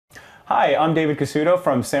Hi, I'm David Casuto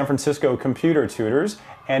from San Francisco Computer Tutors,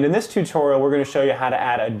 and in this tutorial we're going to show you how to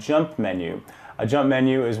add a jump menu. A jump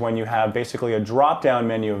menu is when you have basically a drop-down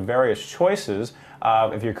menu of various choices.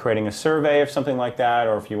 If you're creating a survey or something like that,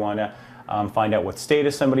 or if you want to find out what state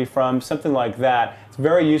is somebody from, something like that. It's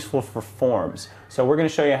very useful for forms. So we're going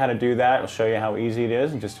to show you how to do that. I'll show you how easy it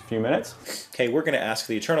is in just a few minutes. Okay, we're going to ask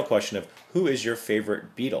the eternal question of who is your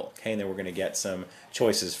favorite Beatle? Okay, and then we're going to get some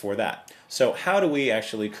choices for that. So how do we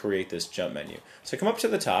actually create this jump menu? So come up to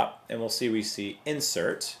the top and we see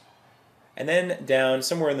Insert. And then down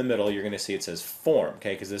somewhere in the middle you're going to see it says Form,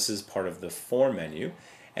 okay, because this is part of the Form menu.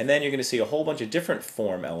 And then you're going to see a whole bunch of different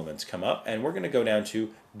form elements come up, and we're going to go down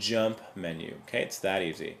to Jump Menu. Okay, it's that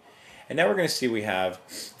easy. And now we're going to see we have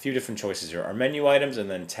a few different choices here. Our menu items and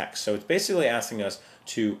then text. So it's basically asking us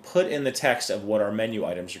to put in the text of what our menu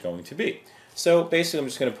items are going to be. So basically I'm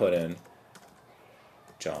just going to put in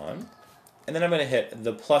John, and then I'm going to hit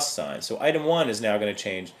the plus sign. So item 1 is now going to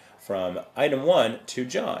change from item 1 to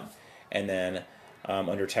John. And then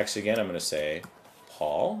under text again I'm going to say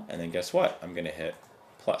Paul, and then guess what? I'm going to hit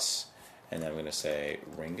plus. And then I'm going to say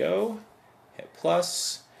Ringo, hit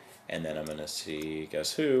plus, and then I'm going to see,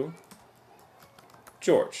 guess who?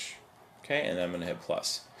 George. Okay, and then I'm going to hit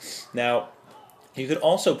plus. Now, you could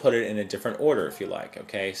also put it in a different order if you like.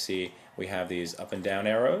 Okay, see, we have these up and down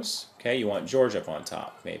arrows. Okay, you want George up on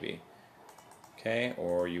top, maybe. Okay,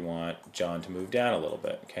 or you want John to move down a little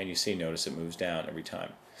bit. Okay, and you see, notice it moves down every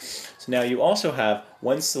time. So now you also have,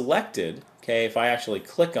 when selected, okay, if I actually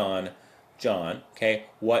click on John, okay,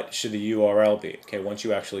 what should the URL be? Okay, once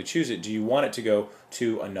you actually choose it, do you want it to go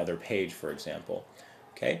to another page, for example?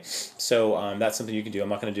 Okay, so that's something you can do. I'm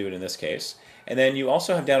not going to do it in this case. And then you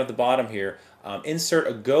also have down at the bottom here, insert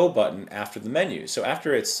a Go button after the menu. So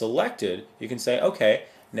after it's selected, you can say, okay,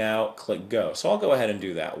 now click Go. So I'll go ahead and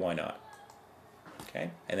do that. Why not? Okay,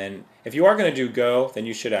 and then if you are going to do Go, then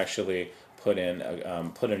you should actually put in a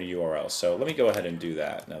URL. So let me go ahead and do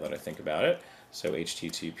that now that I think about it. So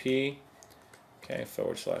HTTP. Okay, /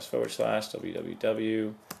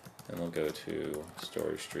 www, and we'll go to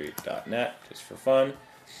storystreet.net just for fun,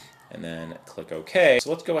 and then click OK. So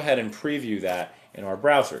let's go ahead and preview that in our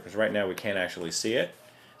browser, because right now we can't actually see it.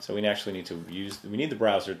 So we actually need to we need the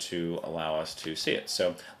browser to allow us to see it.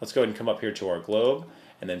 So let's go ahead and come up here to our globe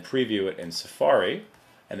and then preview it in Safari,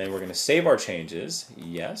 and then we're going to save our changes.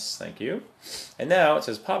 Yes, thank you. And now it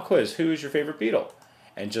says Pop Quiz, who is your favorite Beatle?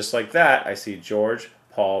 And just like that, I see George,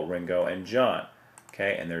 Paul, Ringo, and John.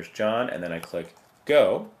 Okay, and there's John, and then I click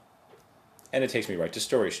Go, and it takes me right to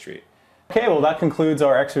Story Street. Okay, well that concludes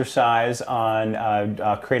our exercise on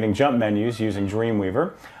creating jump menus using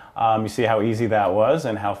Dreamweaver. You see how easy that was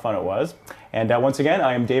and how fun it was. And once again,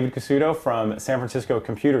 I am David Casuto from San Francisco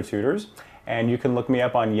Computer Tutors, and you can look me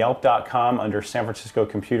up on Yelp.com under San Francisco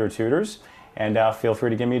Computer Tutors, and feel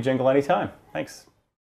free to give me a jingle anytime. Thanks.